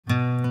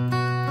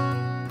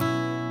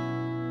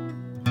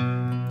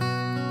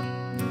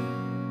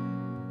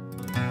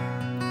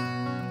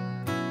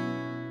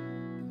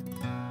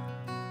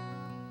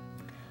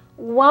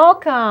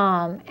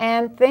Welcome,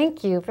 and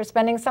thank you for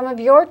spending some of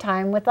your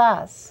time with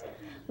us.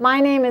 My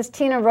name is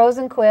Tina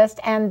Rosenquist,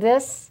 and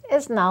this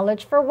is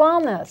Knowledge for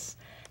Wellness.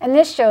 And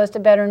this show is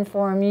to better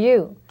inform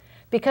you,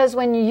 because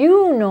when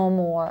you know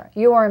more,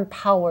 you are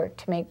empowered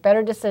to make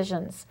better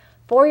decisions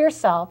for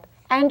yourself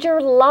and your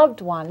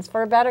loved ones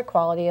for a better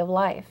quality of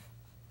life.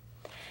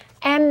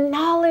 And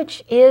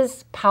knowledge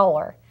is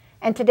power.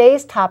 And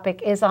today's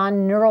topic is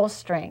on neural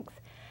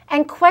strength.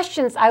 And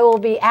questions I will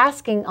be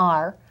asking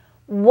are,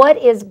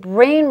 what is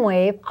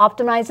brainwave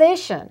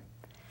optimization?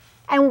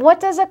 And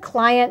what does a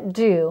client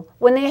do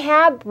when they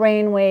have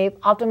brainwave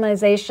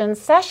optimization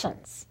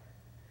sessions?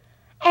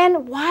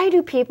 And why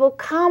do people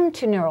come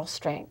to Neuro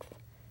Strength?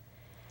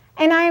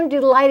 And I am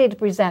delighted to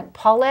present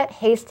Paulette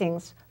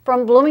Hastings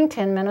from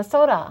Bloomington,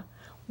 Minnesota.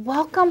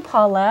 Welcome,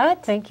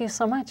 Paulette. Thank you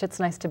so much. It's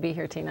nice to be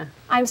here, Tina.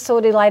 I'm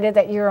so delighted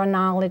that you're on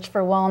Knowledge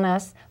for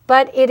Wellness,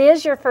 but it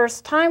is your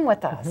first time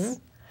with us.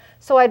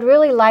 So I'd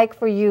really like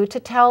for you to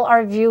tell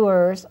our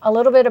viewers a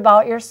little bit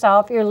about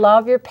yourself, your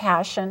love, your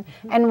passion,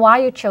 and why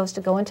you chose to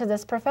go into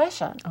this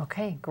profession.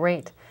 Okay,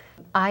 great.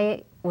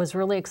 I was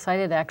really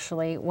excited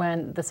actually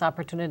when this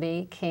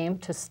opportunity came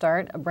to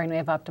start a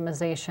brainwave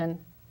optimization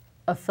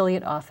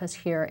affiliate office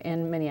here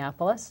in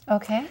Minneapolis.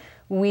 Okay.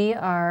 We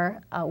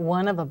are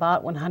one of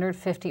about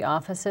 150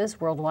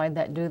 offices worldwide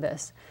that do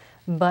this.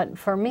 But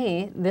for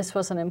me, this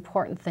was an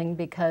important thing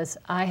because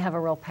I have a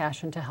real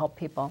passion to help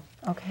people.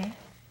 Okay.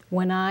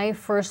 When I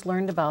first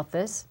learned about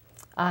this,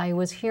 I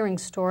was hearing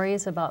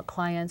stories about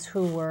clients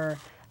who were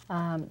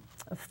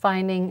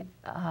finding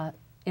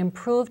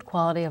improved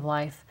quality of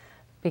life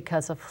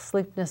because of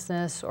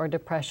sleeplessness or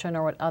depression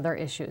or what other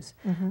issues.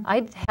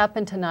 I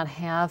happen to not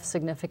have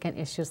significant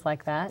issues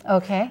like that.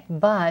 Okay.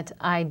 But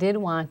I did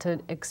want to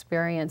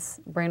experience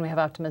brainwave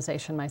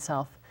optimization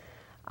myself.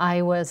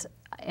 I was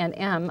and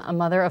am a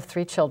mother of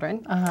 3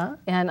 children,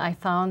 and I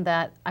found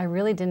that I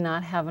really did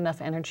not have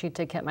enough energy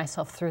to get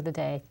myself through the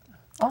day.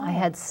 I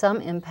had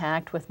some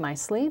impact with my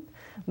sleep,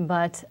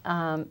 but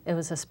it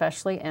was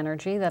especially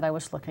energy that I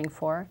was looking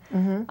for.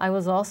 I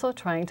was also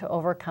trying to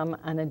overcome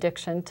an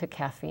addiction to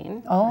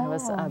caffeine. I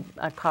was a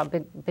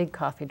big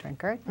coffee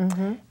drinker.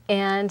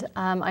 And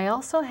I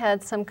also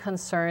had some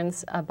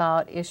concerns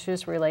about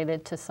issues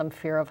related to some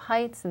fear of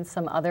heights and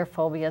some other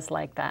phobias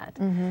like that.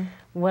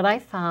 What I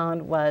found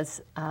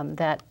was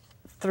that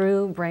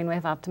through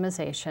brainwave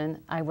optimization,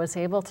 I was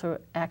able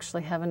to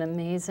actually have an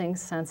amazing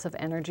sense of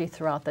energy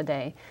throughout the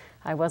day.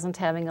 I wasn't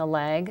having a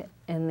lag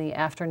in the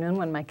afternoon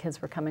when my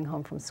kids were coming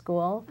home from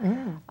school.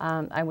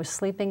 I was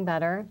sleeping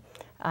better.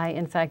 I,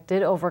 in fact,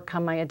 did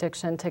overcome my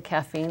addiction to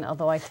caffeine,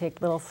 although I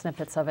take little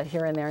snippets of it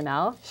here and there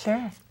now.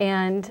 Sure.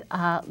 And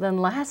then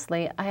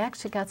lastly, I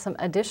actually got some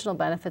additional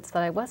benefits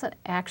that I wasn't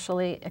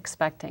actually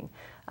expecting.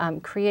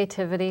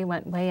 Creativity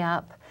went way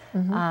up.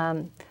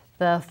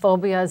 The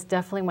phobias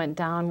definitely went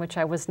down, which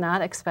I was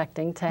not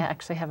expecting to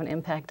actually have an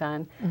impact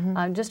on.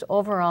 Just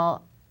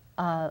overall,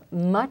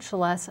 much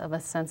less of a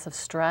sense of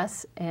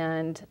stress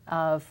and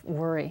of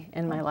worry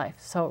in my life.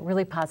 So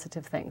really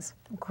positive things.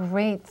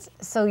 Great.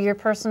 So your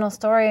personal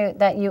story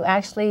that you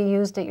actually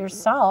used it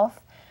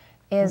yourself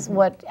is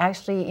what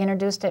actually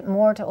introduced it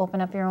more to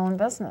open up your own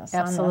business.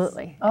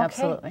 Absolutely. Okay.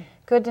 Absolutely.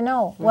 Good to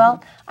know.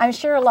 Well, I'm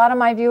sure a lot of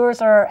my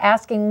viewers are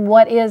asking,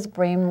 what is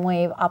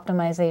brainwave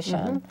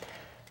optimization?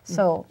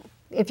 So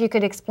if you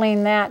could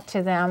explain that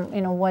to them,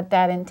 you know, what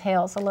that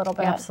entails a little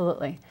bit.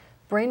 Absolutely.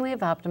 Brainwave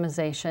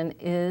optimization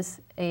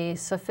is a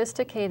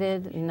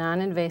sophisticated,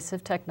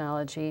 non-invasive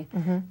technology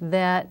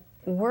that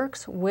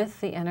works with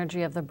the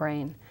energy of the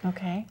brain.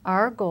 Okay.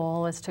 Our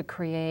goal is to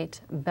create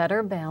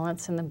better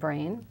balance in the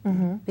brain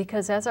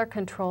because as our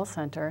control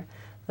center,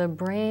 the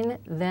brain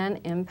then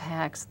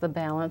impacts the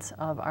balance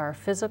of our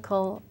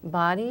physical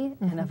body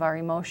and of our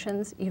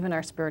emotions, even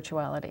our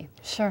spirituality.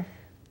 Sure.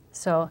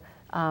 So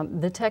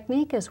the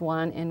technique is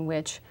one in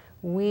which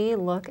we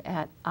look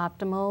at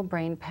optimal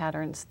brain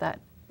patterns that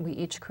we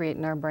each create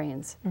in our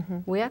brains.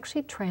 We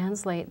actually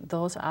translate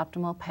those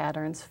optimal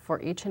patterns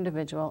for each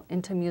individual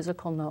into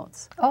musical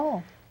notes.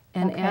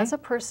 And as a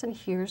person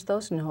hears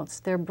those notes,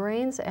 their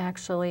brains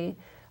actually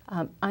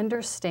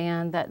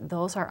understand that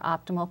those are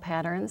optimal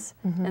patterns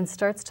and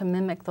starts to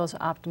mimic those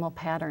optimal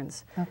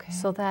patterns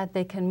so that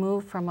they can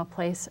move from a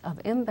place of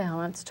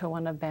imbalance to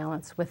one of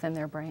balance within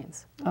their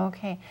brains.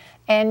 Okay.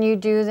 And you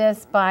do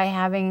this by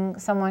having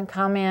someone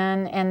come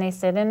in and they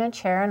sit in a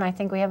chair, and I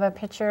think we have a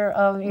picture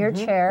of your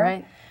chair.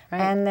 Right.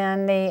 And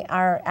then they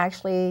are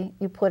actually,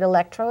 you put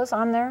electrodes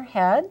on their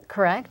head.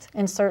 Correct.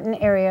 In certain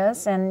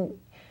areas, and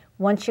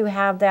once you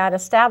have that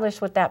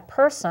established with that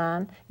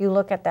person, you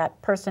look at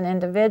that person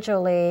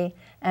individually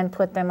and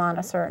put them on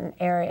a certain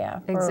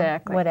area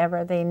for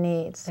whatever they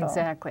need. So.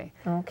 Exactly.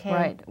 Okay.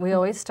 Right. We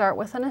always start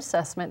with an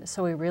assessment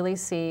so we really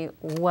see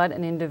what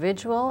an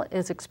individual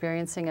is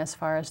experiencing as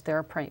far as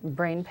their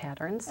brain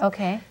patterns.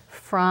 Okay.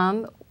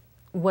 From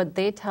what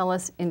they tell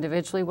us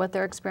individually what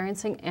they're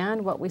experiencing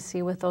and what we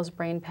see with those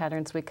brain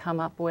patterns, we come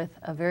up with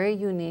a very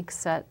unique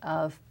set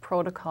of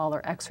protocol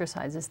or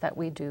exercises that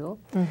we do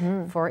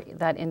for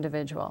that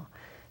individual.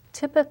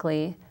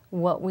 Typically,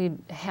 what we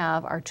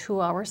have are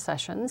 2-hour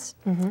sessions.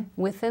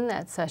 Within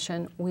that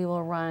session, we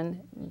will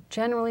run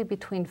generally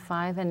between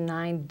 5 and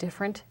 9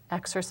 different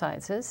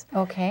exercises.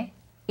 Okay.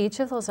 Each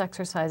of those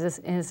exercises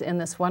is in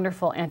this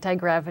wonderful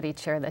anti-gravity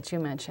chair that you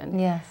mentioned.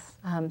 Yes.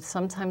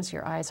 Sometimes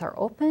your eyes are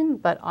open,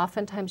 but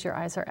oftentimes your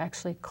eyes are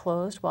actually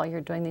closed while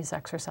you're doing these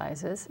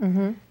exercises.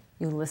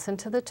 You listen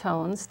to the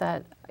tones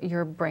that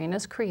your brain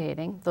is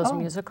creating, those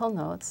musical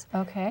notes.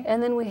 Okay.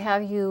 And then we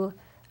have you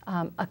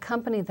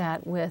accompany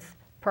that with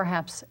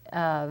perhaps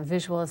a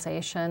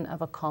visualization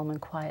of a calm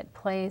and quiet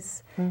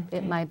place.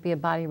 It might be a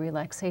body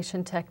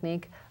relaxation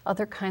technique,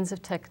 other kinds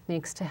of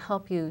techniques to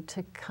help you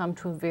to come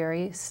to a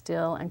very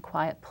still and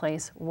quiet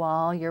place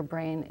while your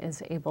brain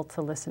is able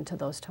to listen to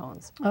those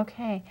tones.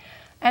 Okay.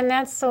 And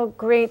that's so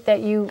great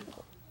that you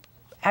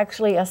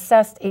actually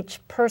assessed each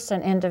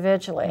person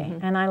individually,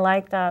 and I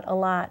like that a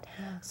lot.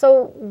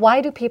 So why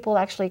do people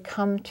actually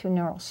come to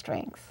Neuro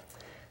Strength?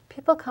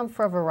 People come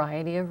for a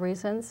variety of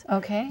reasons.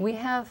 Okay. We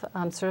have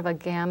sort of a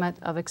gamut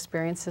of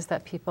experiences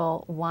that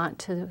people want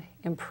to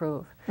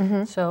improve.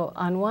 So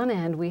on one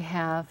end, we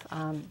have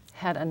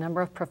had a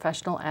number of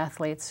professional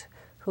athletes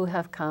who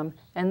have come,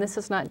 and this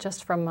is not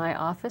just from my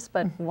office,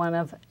 but one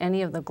of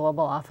any of the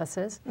global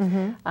offices.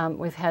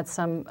 We've had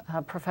some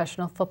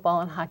professional football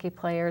and hockey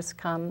players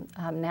come,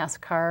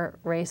 NASCAR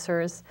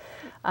racers,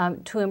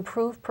 to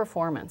improve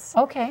performance.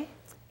 Okay.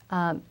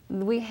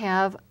 We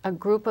have a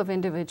group of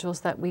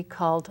individuals that we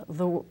called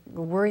the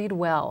worried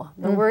well.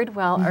 The worried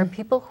well are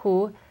people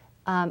who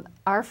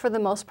are for the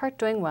most part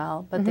doing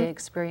well, but they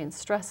experience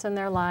stress in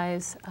their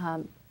lives.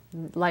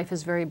 Life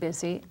is very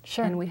busy,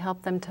 and we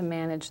help them to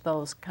manage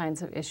those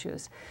kinds of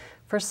issues.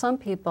 For some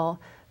people,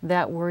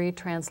 that worry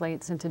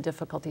translates into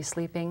difficulty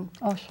sleeping.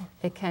 Oh, sure.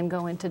 It can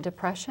go into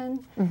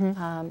depression,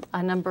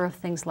 a number of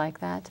things like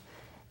that.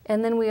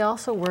 And then we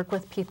also work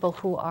with people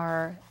who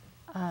are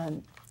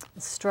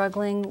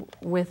struggling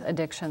with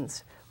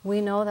addictions.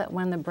 We know that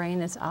when the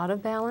brain is out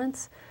of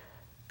balance,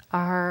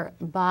 our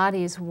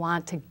bodies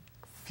want to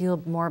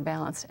feel more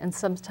balanced, and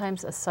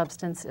sometimes a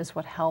substance is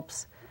what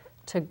helps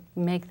to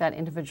make that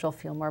individual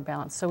feel more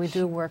balanced. So we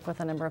do work with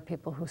a number of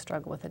people who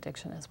struggle with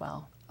addiction as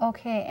well.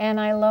 Okay, and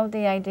I love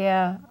the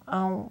idea,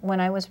 when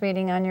I was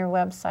reading on your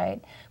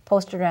website,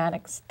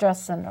 post-traumatic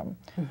stress syndrome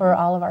for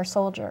all of our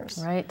soldiers.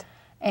 Right.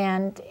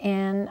 And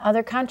in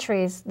other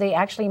countries, they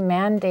actually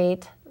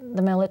mandate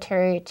the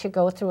military to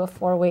go through a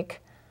 4-week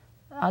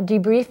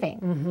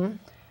debriefing.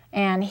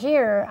 And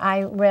here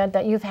I read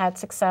that you've had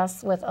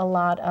success with a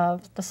lot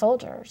of the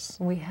soldiers.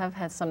 We have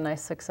had some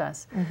nice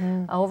success.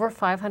 Over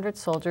 500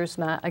 soldiers,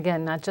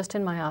 not just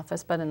in my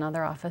office, but in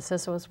other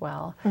offices as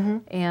well.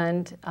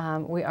 And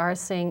we are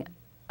seeing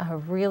a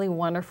really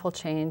wonderful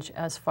change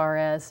as far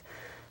as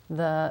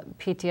the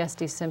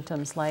PTSD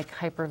symptoms like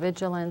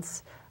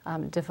hypervigilance,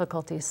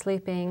 difficulty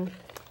sleeping,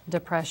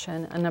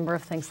 depression, a number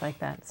of things like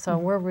that. So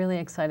we're really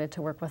excited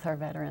to work with our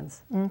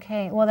veterans.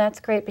 Okay, well that's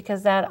great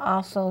because that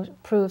also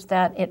proves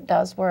that it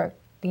does work.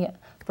 The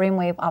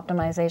brainwave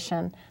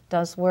optimization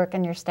does work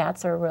and your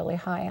stats are really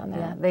high on that.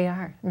 Yeah, they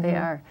are. They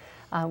are.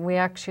 We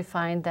actually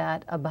find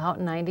that about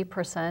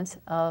 90%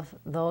 of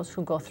those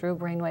who go through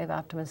brainwave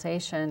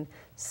optimization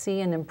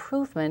see an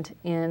improvement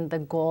in the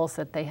goals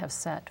that they have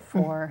set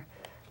for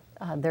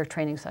their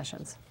training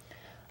sessions.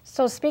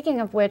 So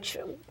speaking of which,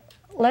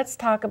 let's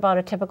talk about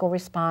a typical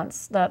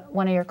response that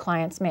one of your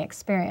clients may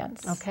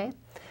experience. Okay.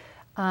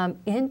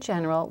 In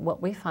general,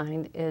 what we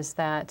find is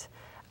that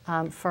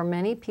for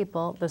many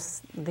people,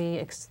 the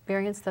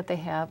experience that they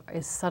have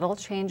is subtle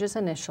changes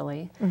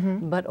initially,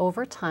 but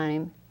over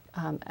time,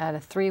 at a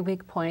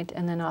 3-week point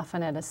and then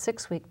often at a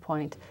 6-week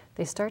point,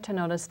 they start to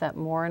notice that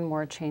more and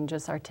more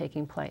changes are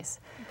taking place.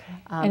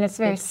 Okay. And it's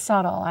very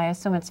subtle. I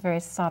assume it's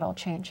very subtle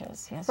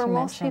changes. Yes, for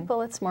most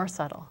people, it's more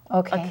subtle.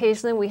 Okay.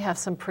 Occasionally, we have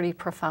some pretty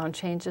profound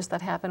changes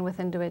that happen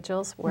with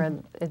individuals where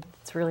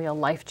it's really a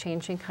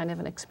life-changing kind of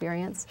an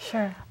experience.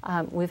 Sure.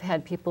 We've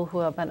had people who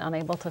have been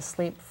unable to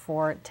sleep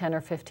for 10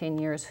 or 15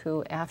 years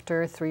who,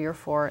 after 3 or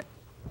 4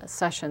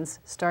 sessions,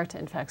 start to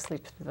in fact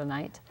sleep through the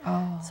night.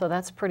 So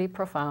that's pretty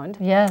profound.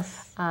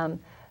 Yes.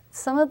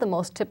 Some of the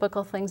most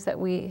typical things that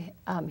we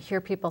hear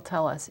people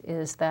tell us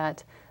is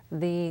that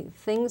the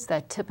things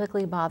that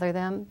typically bother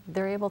them,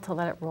 they're able to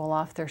let it roll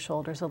off their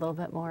shoulders a little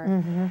bit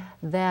more,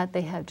 that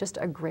they have just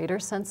a greater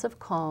sense of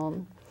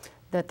calm,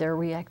 that their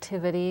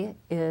reactivity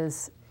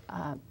is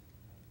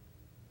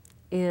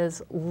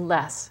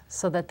less,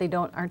 so that they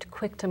aren't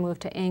quick to move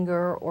to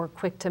anger or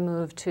quick to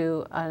move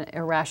to an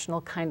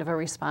irrational kind of a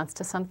response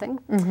to something.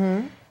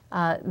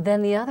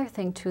 Then the other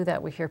thing too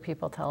that we hear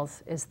people tell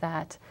us is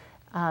that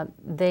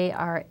they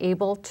are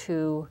able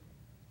to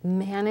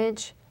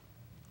manage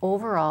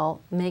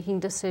overall making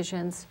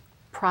decisions,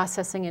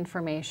 processing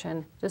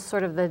information, just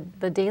sort of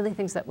the daily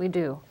things that we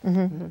do.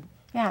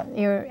 Yeah,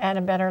 you're at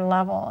a better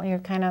level. You're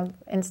kind of,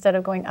 instead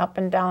of going up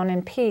and down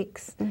in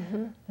peaks,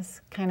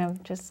 this kind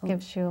of just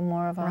gives you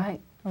more of a,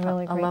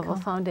 really great level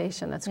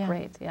foundation. That's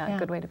great. Yeah,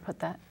 good way to put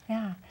that.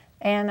 Yeah,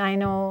 and I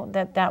know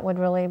that that would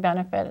really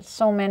benefit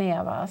so many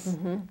of us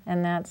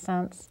in that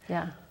sense.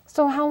 Yeah.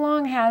 So how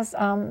long has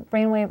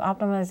brainwave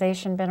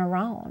optimization been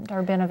around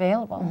or been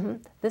available?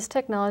 This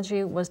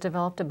technology was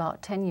developed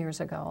about 10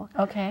 years ago.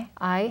 Okay.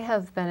 I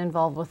have been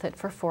involved with it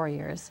for 4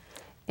 years.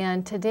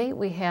 And to date,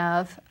 we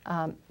have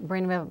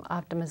brainwave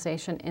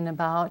optimization in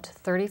about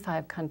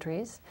 35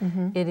 countries.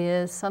 It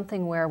is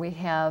something where we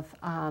have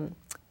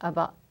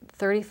about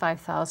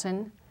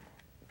 35,000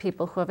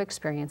 people who have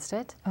experienced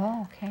it.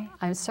 Oh, okay.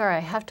 I'm sorry, I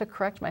have to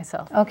correct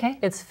myself. Okay.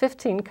 It's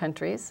 15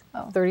 countries,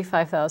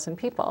 35,000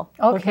 people.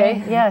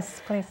 Okay. Yes,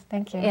 please.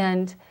 Thank you.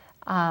 And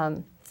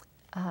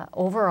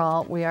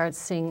overall, we are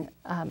seeing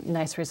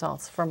nice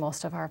results for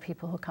most of our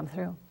people who come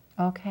through.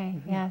 Okay.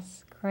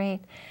 Yes. Great.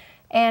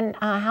 And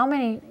how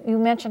many? You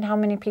mentioned how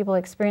many people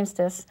experienced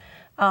this.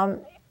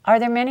 Are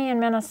there many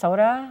in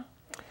Minnesota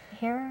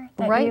here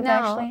that Right you've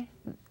now,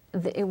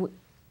 actually?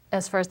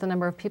 as far as the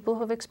number of people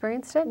who have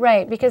experienced it?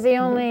 Right, because the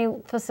only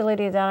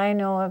facility that I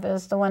know of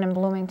is the one in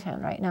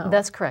Bloomington right now.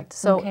 That's correct.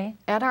 So Okay.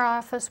 at our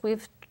office,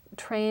 we've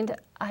trained,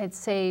 I'd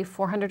say,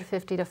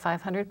 450 to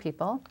 500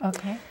 people.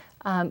 Okay.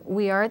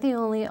 We are the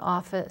only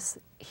office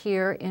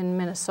here in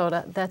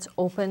Minnesota that's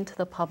open to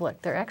the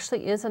public. There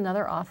actually is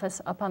another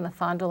office up on the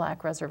Fond du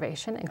Lac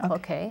Reservation in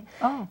Cloquet,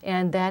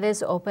 and that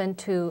is open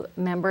to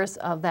members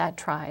of that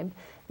tribe.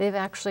 They've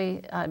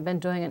actually been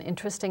doing an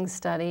interesting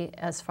study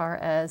as far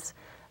as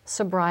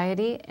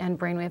sobriety and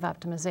brainwave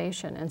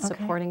optimization and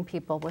supporting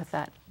people with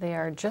that. They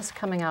are just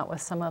coming out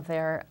with some of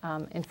their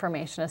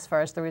information as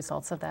far as the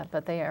results of that,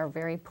 but they are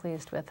very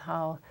pleased with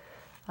how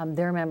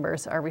their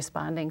members are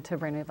responding to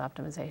brainwave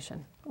optimization.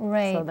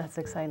 Right. So that's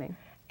exciting.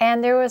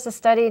 And there was a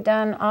study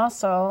done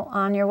also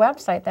on your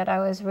website that I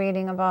was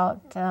reading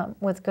about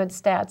with good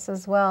stats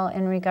as well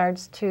in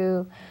regards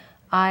to,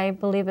 I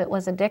believe it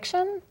was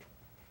addiction?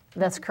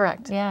 That's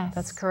correct. Yes.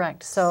 That's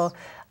correct. So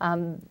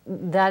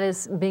that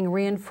is being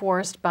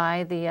reinforced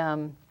by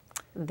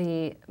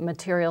the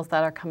materials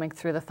that are coming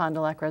through the Fond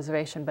du Lac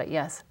Reservation. But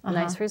yes,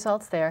 nice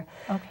results there.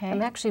 Okay.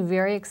 I'm actually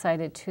very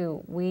excited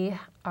too. We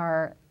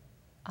are,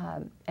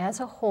 as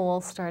a whole,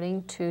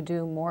 starting to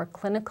do more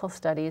clinical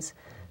studies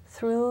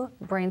through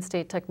Brain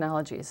State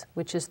Technologies,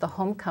 which is the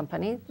home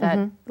company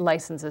that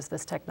licenses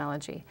this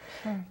technology.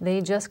 They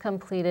just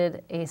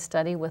completed a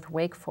study with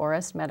Wake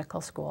Forest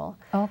Medical School.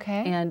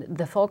 Okay. And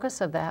the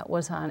focus of that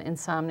was on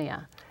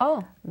insomnia.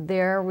 Oh.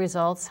 Their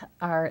results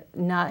have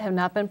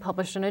not been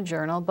published in a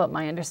journal, but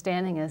my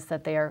understanding is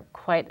that they are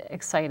quite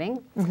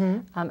exciting.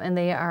 And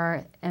they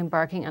are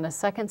embarking on a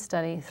second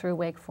study through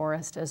Wake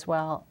Forest as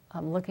well,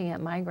 looking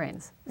at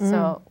migraines.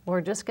 So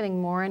we're just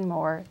getting more and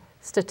more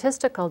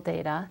statistical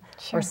data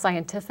or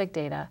scientific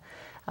data.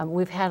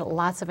 We've had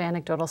lots of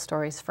anecdotal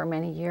stories for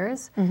many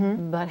years,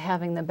 but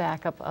having the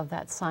backup of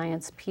that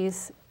science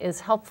piece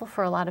is helpful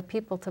for a lot of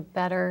people to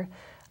better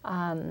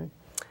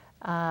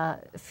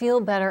feel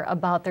better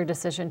about their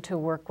decision to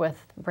work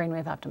with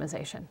brainwave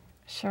optimization.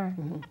 Sure.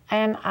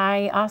 And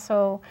I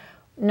also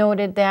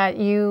noted that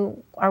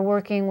you are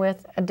working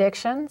with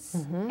addictions,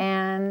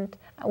 and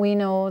we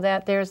know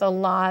that there's a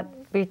lot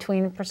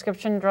between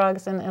prescription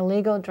drugs and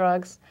illegal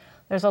drugs.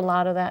 There's a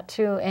lot of that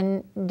too,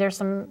 and there's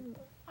some,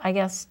 I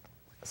guess,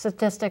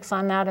 statistics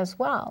on that as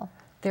well.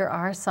 There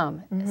are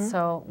some.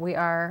 So we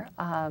are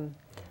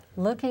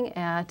looking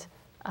at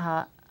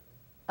a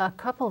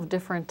couple of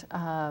different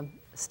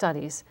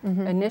studies.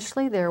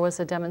 Initially, there was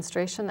a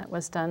demonstration that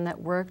was done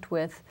that worked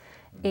with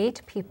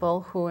 8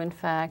 people who, in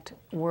fact,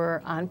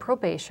 were on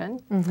probation,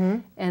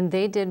 and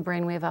they did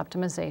brainwave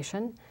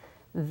optimization.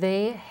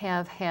 They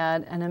have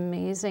had an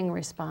amazing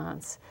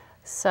response.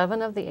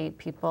 7 of the 8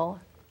 people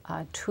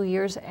 2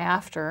 years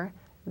after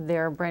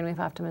their brainwave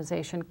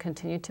optimization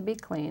continued to be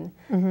clean,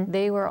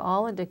 they were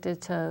all addicted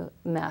to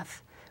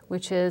meth,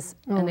 which is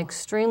an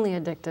extremely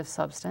addictive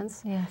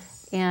substance.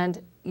 Yes.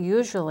 And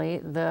usually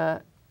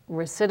the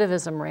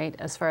recidivism rate,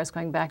 as far as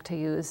going back to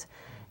use,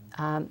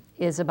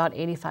 is about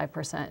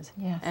 85%.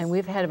 Yes. And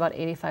we've had about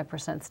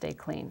 85% stay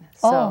clean.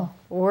 So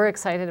we're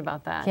excited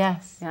about that.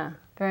 Yes. Yeah.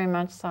 Very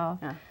much so.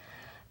 Yeah.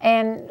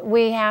 And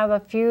we have a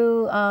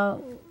few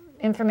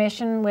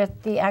information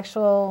with the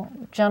actual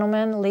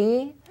gentleman,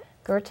 Lee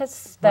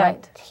Gertis,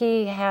 that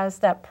he has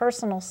that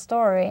personal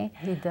story.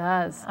 He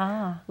does.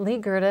 Lee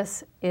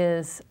Gertis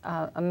is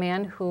a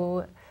man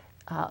who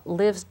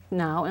lives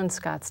now in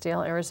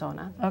Scottsdale,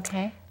 Arizona.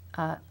 Okay.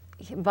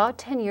 About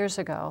 10 years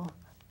ago,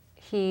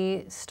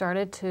 he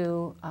started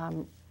to,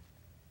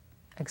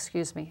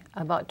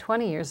 about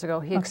 20 years ago,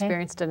 he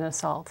experienced an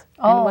assault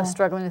and was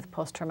struggling with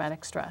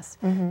post-traumatic stress.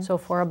 So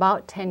for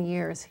about 10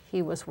 years,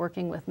 he was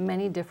working with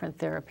many different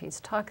therapies,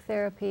 talk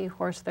therapy,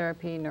 horse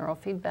therapy,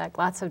 neurofeedback,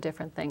 lots of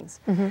different things,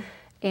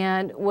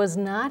 and was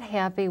not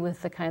happy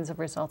with the kinds of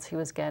results he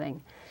was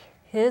getting.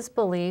 His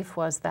belief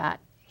was that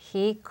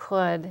he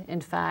could,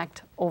 in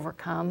fact,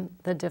 overcome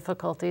the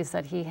difficulties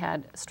that he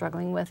had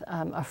struggling with,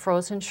 a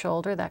frozen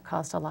shoulder that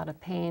caused a lot of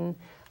pain,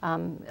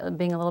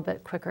 being a little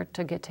bit quicker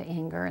to get to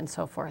anger and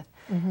so forth.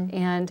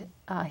 And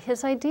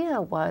his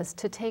idea was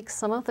to take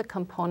some of the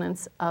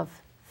components of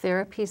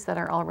therapies that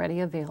are already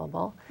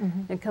available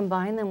and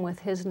combine them with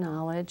his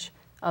knowledge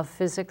of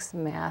physics,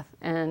 math,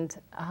 and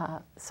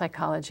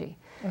psychology.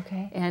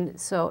 Okay. And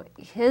so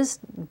his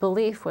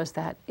belief was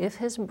that if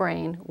his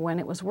brain, when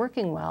it was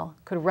working well,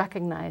 could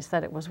recognize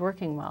that it was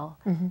working well,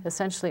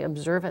 essentially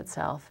observe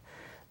itself,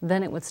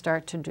 then it would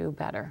start to do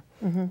better.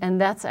 And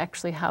that's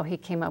actually how he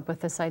came up with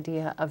this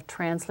idea of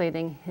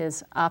translating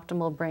his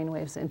optimal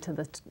brainwaves into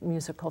the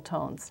musical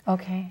tones.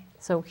 Okay.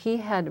 So he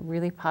had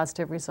really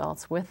positive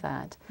results with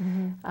that.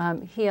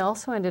 He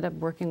also ended up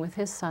working with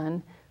his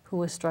son, who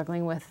was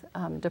struggling with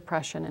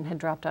depression and had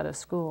dropped out of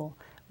school.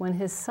 When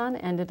his son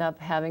ended up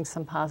having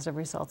some positive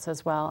results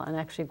as well and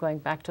actually going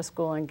back to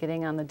school and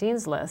getting on the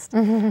dean's list,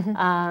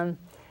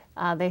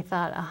 they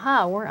thought,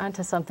 aha, we're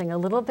onto something a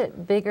little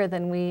bit bigger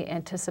than we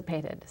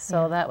anticipated.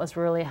 So that was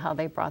really how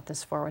they brought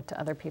this forward to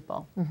other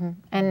people.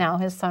 And now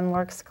his son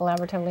works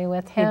collaboratively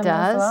with him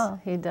as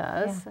well. He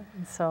does.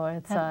 Yeah. So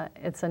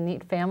it's a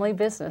neat family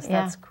business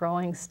that's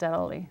growing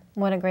steadily.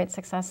 What a great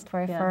success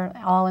story for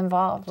all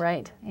involved.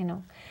 Right. You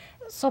know.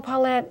 So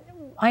Paulette,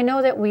 I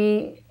know that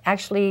we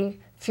actually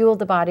fuel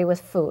the body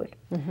with food.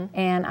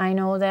 And I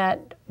know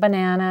that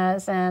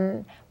bananas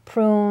and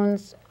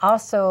prunes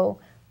also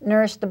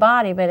nourish the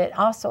body, but it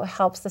also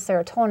helps the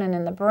serotonin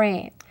in the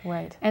brain.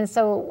 Right. And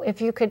so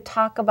if you could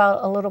talk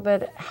about a little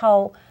bit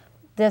how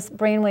this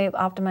brainwave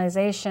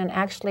optimization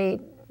actually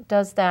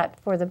does that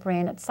for the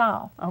brain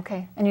itself.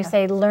 Okay. And you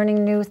say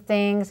learning new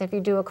things. If you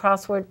do a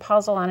crossword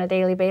puzzle on a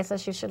daily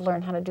basis, you should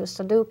learn how to do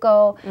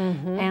Sudoku.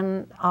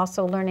 And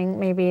also learning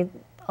maybe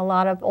a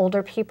lot of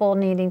older people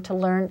needing to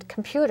learn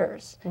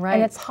computers. Right.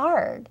 And it's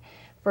hard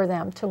for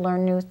them to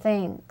learn new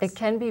things. It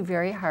can be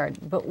very hard,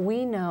 but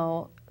we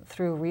know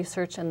through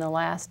research in the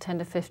last 10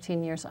 to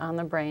 15 years on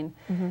the brain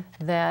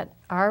that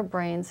our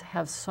brains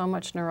have so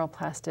much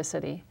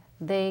neuroplasticity.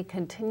 They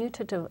continue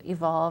to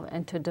evolve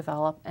and to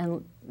develop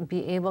and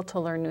be able to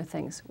learn new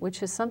things,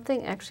 which is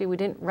something actually we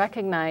didn't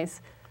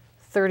recognize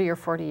 30 or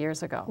 40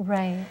 years ago.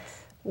 Right.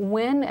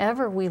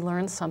 Whenever we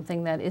learn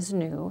something that is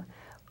new,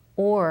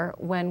 or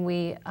when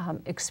we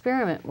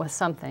experiment with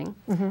something,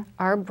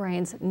 our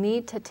brains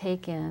need to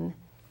take in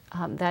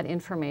that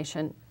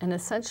information and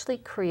essentially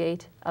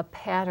create a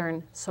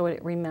pattern so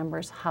it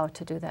remembers how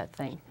to do that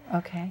thing.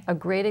 Okay. A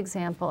great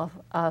example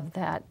of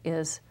that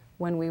is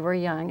when we were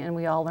young and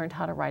we all learned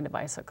how to ride a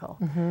bicycle.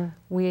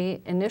 We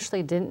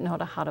initially didn't know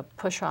how to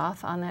push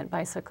off on that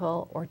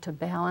bicycle or to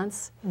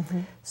balance.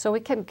 So we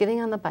kept getting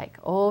on the bike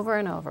over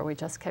and over. We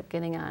just kept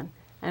getting on.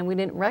 And we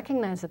didn't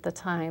recognize at the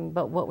time,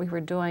 but what we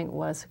were doing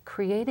was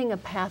creating a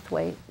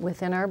pathway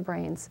within our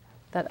brains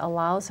that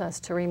allows us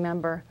to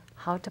remember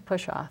how to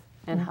push off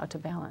and how to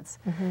balance.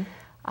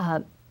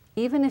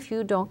 Even if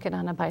you don't get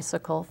on a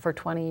bicycle for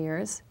 20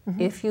 years,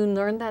 if you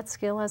learn that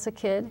skill as a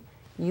kid,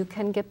 you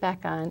can get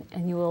back on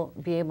and you will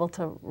be able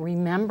to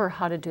remember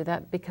how to do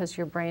that because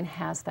your brain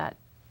has that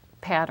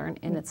pattern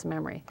in its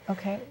memory.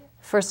 Okay.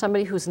 For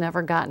somebody who's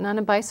never gotten on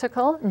a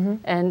bicycle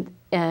and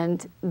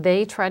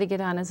they try to get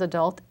on as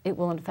adult, it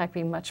will in fact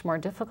be much more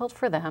difficult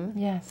for them.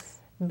 Yes.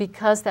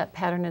 Because that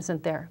pattern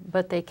isn't there.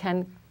 But they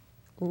can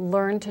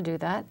learn to do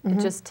that. It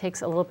just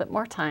takes a little bit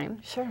more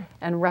time. Sure.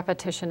 And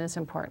repetition is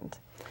important.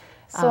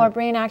 So our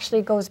brain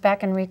actually goes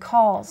back and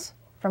recalls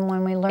from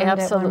when we learned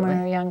it when we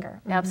were younger.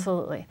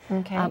 Absolutely.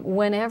 Okay.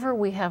 Whenever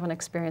we have an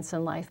experience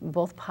in life,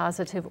 both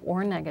positive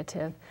or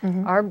negative,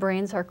 our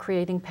brains are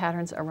creating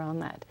patterns around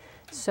that.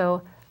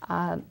 So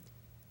an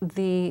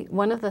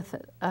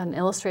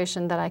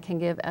illustration that I can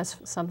give as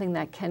something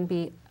that can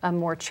be a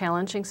more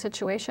challenging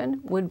situation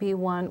would be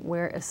one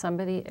where if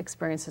somebody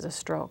experiences a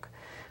stroke,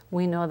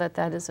 we know that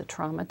that is a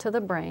trauma to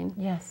the brain.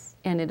 Yes.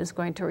 And it is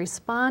going to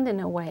respond in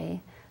a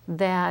way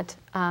that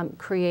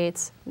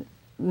creates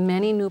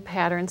many new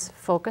patterns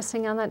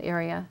focusing on that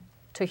area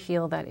to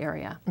heal that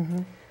area.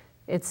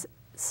 It's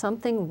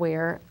something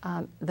where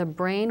the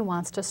brain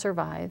wants to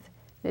survive.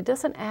 It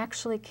doesn't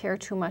actually care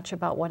too much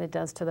about what it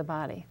does to the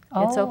body.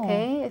 It's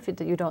okay if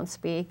you don't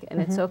speak,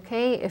 and it's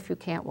okay if you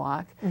can't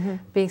walk,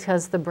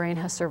 because the brain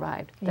has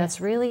survived. Yes.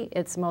 That's really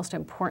its most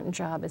important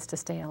job, is to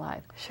stay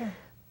alive. Sure.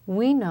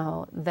 We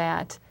know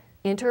that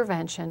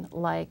intervention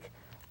like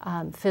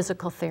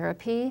physical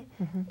therapy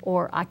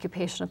or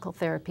occupational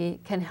therapy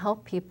can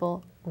help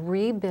people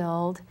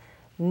rebuild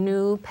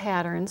new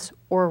patterns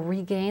or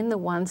regain the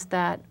ones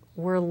that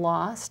were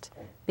lost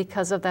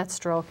because of that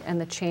stroke and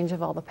the change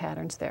of all the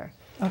patterns there.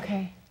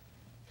 Okay.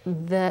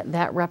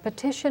 That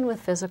repetition with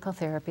physical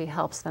therapy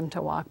helps them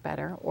to walk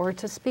better or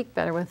to speak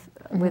better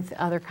with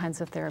other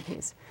kinds of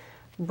therapies.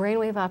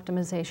 Brainwave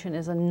optimization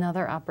is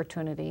another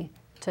opportunity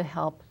to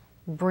help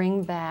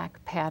bring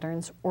back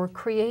patterns or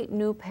create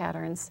new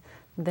patterns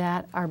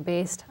that are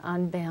based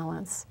on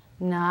balance,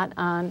 not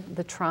on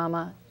the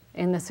trauma,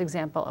 in this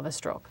example of a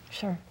stroke.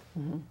 Sure.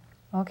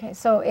 Okay,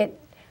 so it,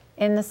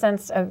 in the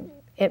sense of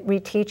it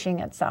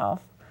reteaching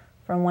itself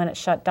from when it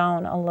shut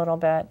down a little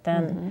bit,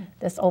 then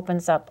this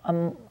opens up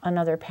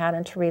another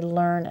pattern to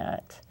relearn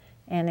it,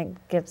 and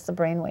it gets the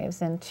brain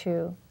waves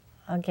into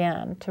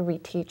again to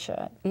reteach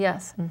it.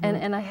 Yes,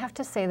 and I have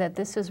to say that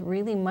this is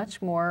really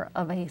much more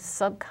of a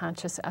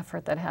subconscious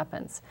effort that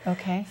happens.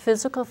 Okay.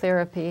 Physical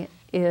therapy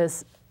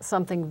is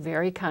something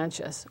very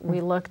conscious. We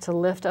look to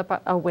lift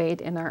up a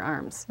weight in our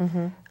arms.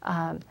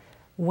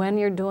 When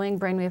you're doing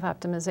brainwave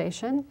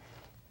optimization,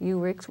 you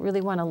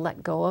really want to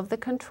let go of the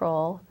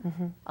control,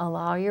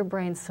 allow your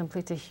brain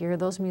simply to hear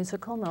those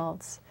musical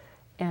notes,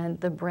 and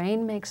the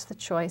brain makes the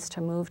choice to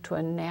move to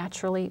a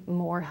naturally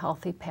more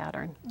healthy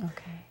pattern.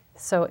 Okay.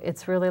 So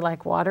it's really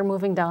like water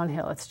moving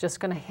downhill. It's just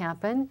going to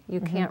happen.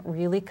 You can't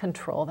really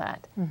control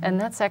that.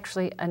 And that's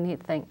actually a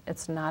neat thing.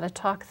 It's not a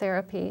talk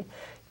therapy.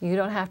 You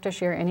don't have to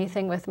share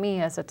anything with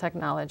me as a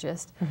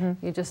technologist.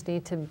 You just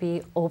need to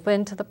be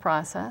open to the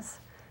process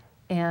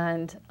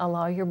and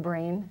allow your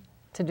brain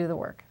to do the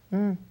work.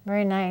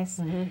 Very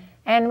nice.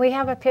 And we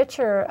have a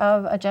picture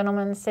of a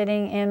gentleman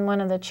sitting in one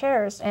of the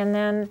chairs, and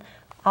then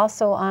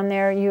also on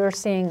there you're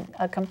seeing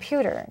a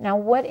computer. Now,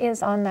 what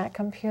is on that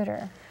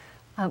computer?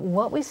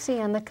 What we see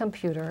on the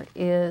computer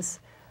is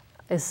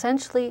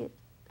essentially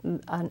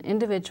an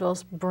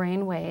individual's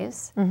brain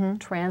waves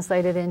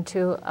translated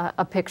into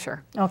a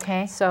picture.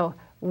 Okay. So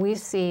we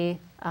see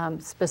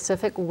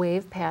specific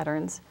wave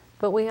patterns,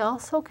 but we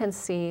also can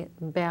see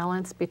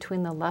balance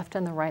between the left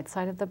and the right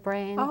side of the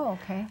brain. Oh,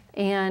 okay.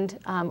 And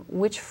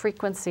which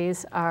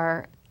frequencies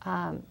are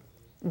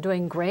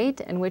doing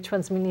great and which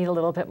ones we need a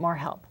little bit more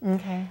help.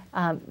 Okay.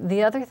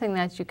 The other thing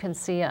that you can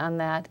see on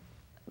that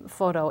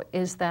photo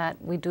is that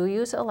we do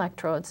use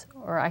electrodes,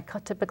 or I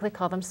typically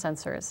call them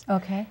sensors.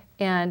 Okay.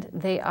 And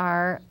they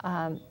are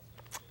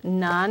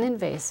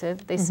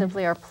non-invasive. They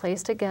simply are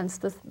placed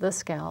against the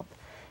scalp,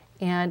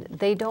 and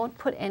they don't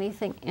put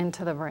anything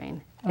into the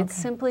brain. Okay. It's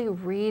simply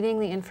reading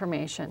the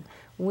information.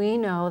 We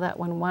know that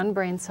when one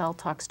brain cell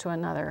talks to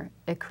another,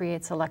 it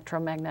creates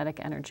electromagnetic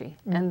energy,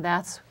 and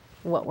that's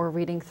what we're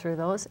reading through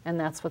those, and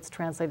that's what's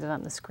translated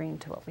on the screen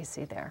to what we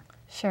see there.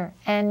 Sure.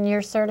 And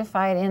you're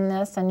certified in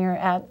this, and you're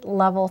at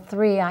level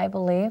 3, I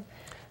believe,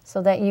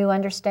 so that you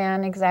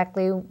understand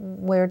exactly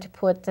where to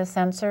put the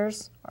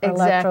sensors or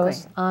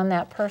electrodes on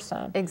that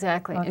person.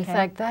 Exactly. Okay. In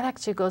fact, that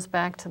actually goes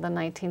back to the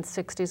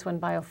 1960s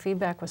when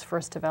biofeedback was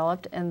first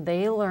developed, and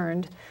they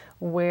learned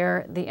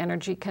where the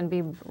energy can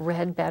be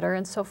read better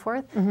and so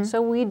forth.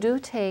 So we do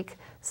take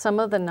some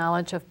of the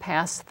knowledge of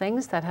past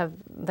things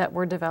that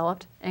were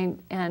developed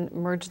and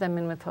merge them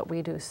in with what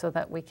we do so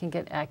that we can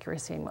get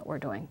accuracy in what we're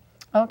doing.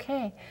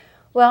 Okay.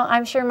 Well,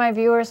 I'm sure my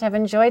viewers have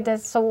enjoyed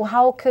this. So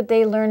how could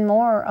they learn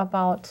more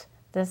about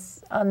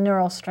this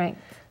neural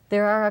strength?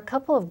 There are a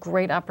couple of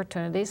great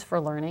opportunities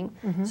for learning.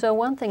 So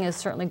one thing is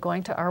certainly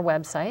going to our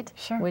website,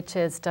 which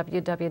is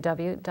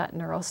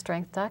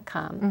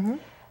www.neurostrength.com.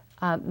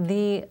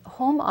 The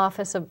home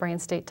office of Brain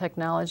State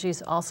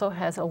Technologies also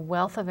has a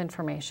wealth of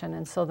information,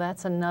 and so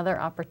that's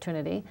another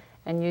opportunity,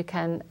 and you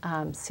can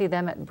see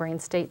them at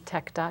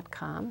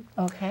brainstatetech.com.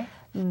 Okay.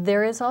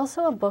 There is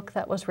also a book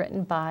that was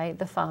written by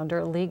the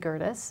founder, Lee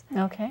Gertis,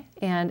 Okay.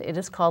 and it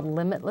is called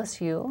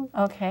Limitless You,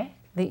 Okay.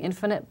 The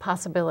Infinite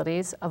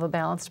Possibilities of a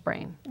Balanced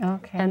Brain.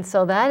 Okay. And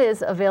so that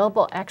is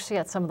available actually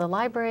at some of the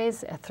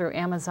libraries, through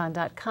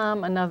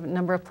Amazon.com, a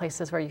number of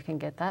places where you can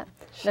get that.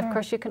 And of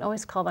course, you can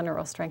always call the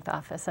Neuro Strength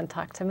office and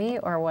talk to me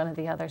or one of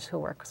the others who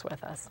works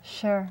with us.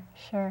 Sure,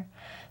 sure.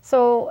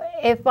 So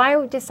if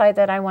I decide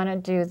that I want to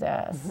do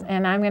this,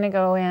 and I'm going to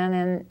go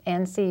in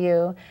and see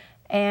you,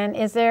 and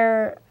is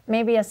there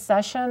maybe a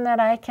session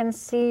that I can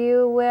see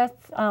you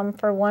with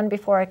for one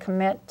before I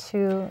commit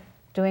to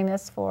doing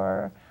this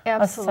for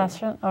a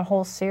session, a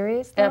whole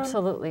series? Then?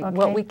 Absolutely. Okay.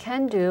 What we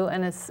can do,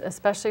 and it's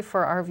especially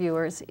for our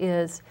viewers,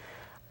 is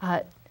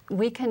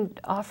we can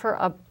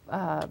offer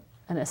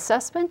an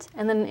assessment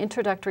and then an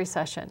introductory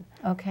session.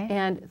 Okay.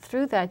 And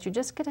through that, you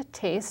just get a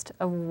taste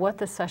of what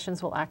the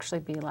sessions will actually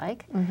be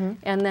like.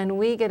 And then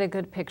we get a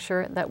good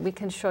picture that we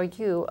can show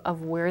you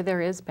of where there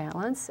is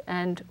balance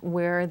and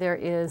where there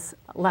is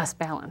less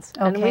balance.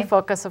 Okay. And we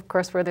focus, of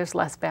course, where there's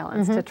less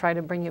balance to try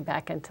to bring you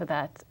back into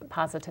that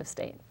positive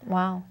state.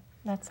 Wow,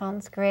 that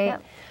sounds great. Yeah.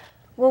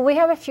 Well, we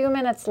have a few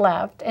minutes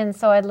left, and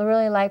so I'd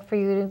really like for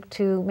you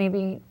to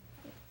maybe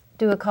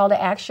do a call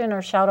to action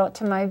or shout out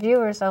to my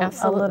viewers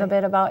a little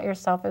bit about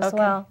yourself as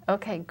well.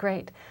 Okay,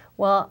 great.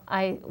 Well,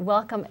 I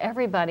welcome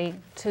everybody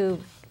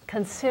to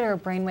consider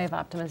brainwave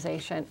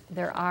optimization.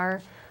 There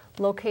are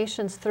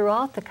locations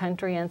throughout the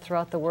country and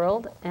throughout the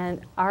world,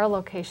 and our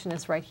location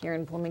is right here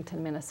in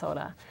Bloomington,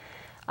 Minnesota.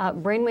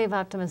 Brainwave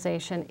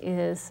optimization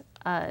is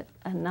a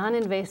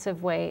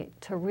non-invasive way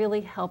to really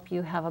help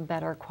you have a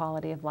better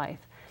quality of life.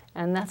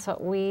 And that's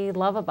what we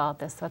love about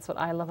this. That's what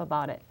I love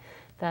about it.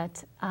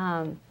 That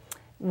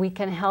we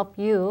can help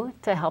you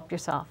to help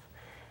yourself.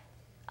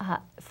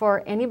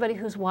 For anybody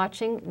who's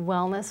watching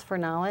Wellness for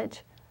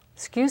Knowledge,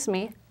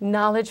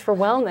 Knowledge for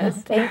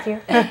Wellness. Thank you.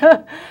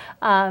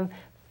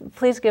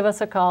 Please give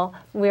us a call.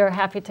 We are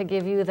happy to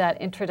give you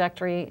that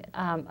introductory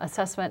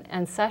assessment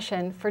and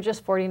session for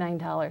just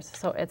 $49.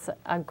 So it's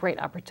a great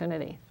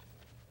opportunity.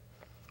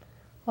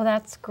 Well,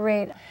 that's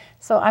great.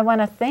 So I want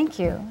to thank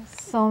you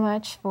so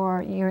much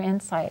for your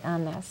insight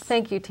on this.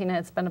 Thank you, Tina.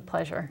 It's been a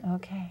pleasure.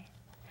 Okay.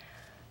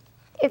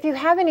 If you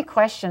have any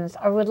questions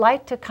or would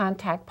like to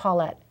contact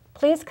Paulette,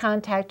 please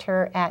contact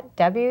her at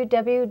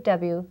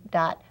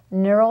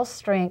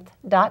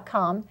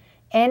www.neurostrength.com,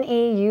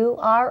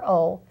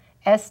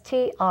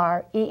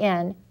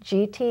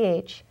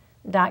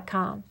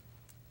 NEUROSTRENGTH.com.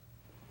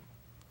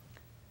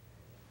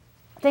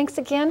 Thanks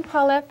again,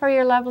 Paulette, for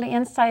your lovely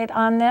insight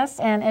on this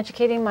and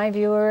educating my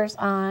viewers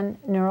on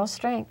neural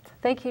strength.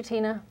 Thank you,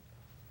 Tina.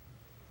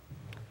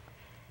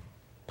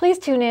 Please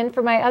tune in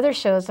for my other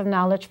shows of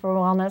Knowledge for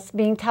Wellness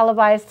being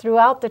televised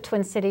throughout the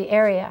Twin City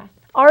area,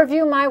 or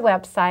view my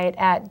website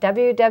at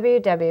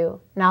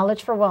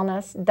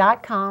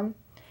www.knowledgeforwellness.com.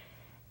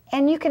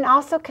 And you can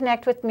also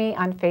connect with me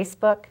on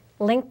Facebook,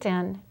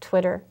 LinkedIn,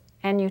 Twitter,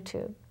 and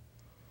YouTube.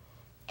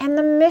 And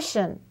the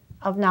mission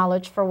of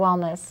Knowledge for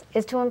Wellness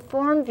is to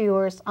inform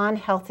viewers on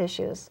health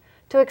issues,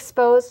 to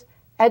expose,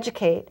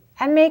 educate,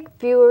 and make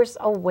viewers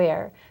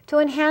aware, to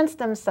enhance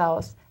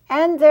themselves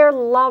and their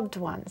loved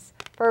ones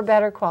for a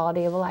better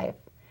quality of life.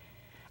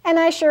 And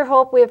I sure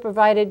hope we have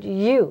provided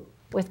you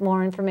with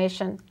more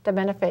information to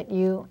benefit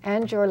you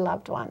and your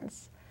loved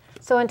ones.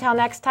 So until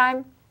next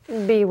time,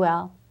 be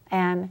well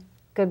and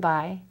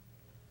goodbye.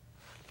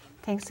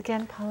 Thanks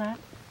again, Paulette.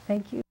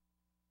 Thank you.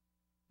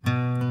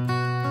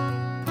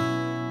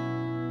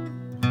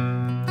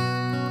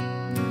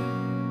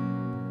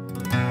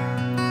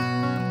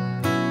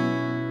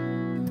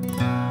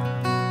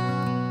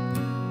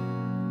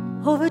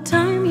 Over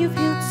time you've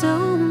healed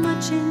so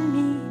much in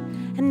me,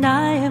 and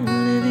I am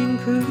living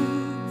proof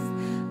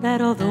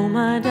that although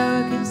my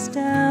darkest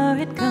hour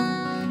had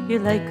come, your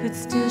light could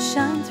still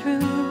shine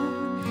through.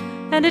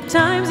 And at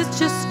times it's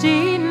just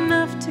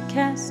enough to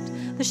cast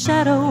the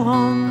shadow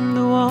on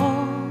the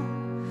wall.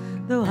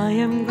 Though I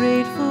am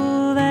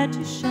grateful that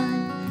you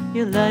shine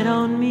your light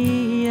on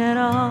me at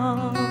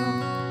all.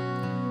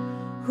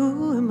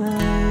 Who am I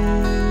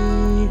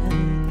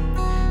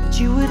that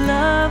you would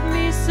love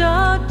me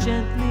so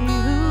gently?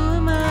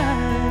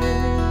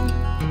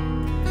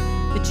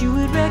 That you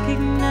would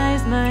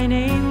recognize my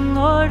name,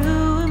 Lord,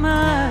 who am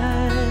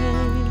I?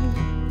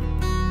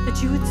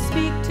 That you would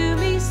speak to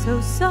me so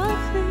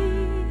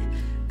softly,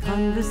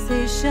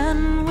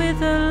 conversation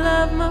with a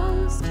love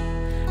most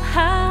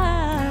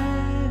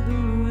high,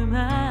 who am I?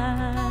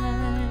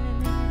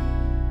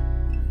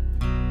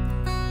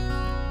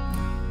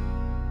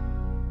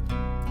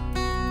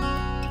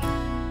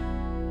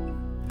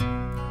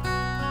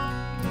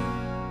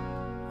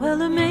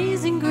 Well,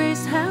 amazing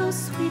grace, how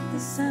sweet the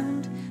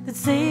sound that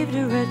saved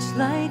a wretch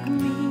like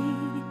me.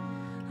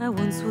 I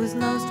once was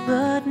lost,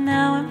 but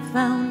now I'm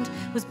found,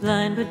 was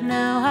blind, but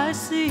now I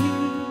see.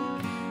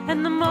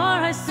 And the more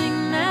I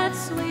sing that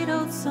sweet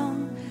old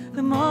song,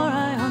 the more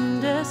I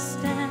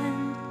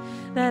understand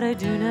that I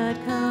do not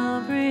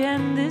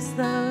comprehend this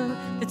love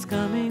that's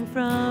coming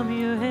from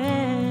your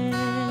hand.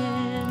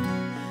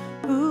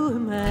 Who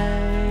am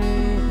I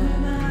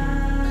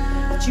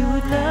that you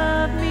would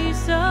love me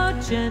so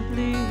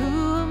gently?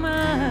 Who am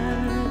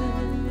I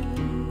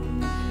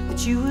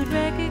that you would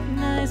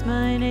recognize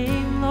my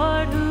name,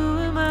 Lord? Who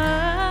am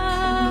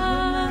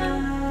I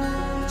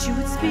that you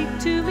would speak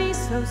to me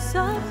so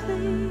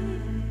softly,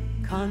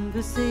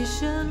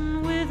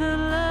 conversation with a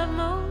love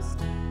most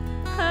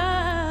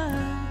high?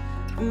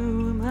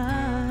 Who am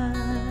I?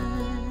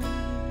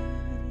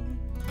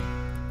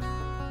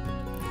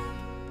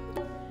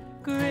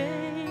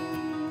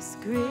 Grace,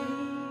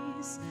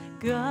 grace,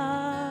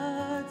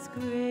 God's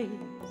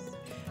grace,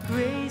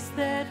 grace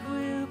that will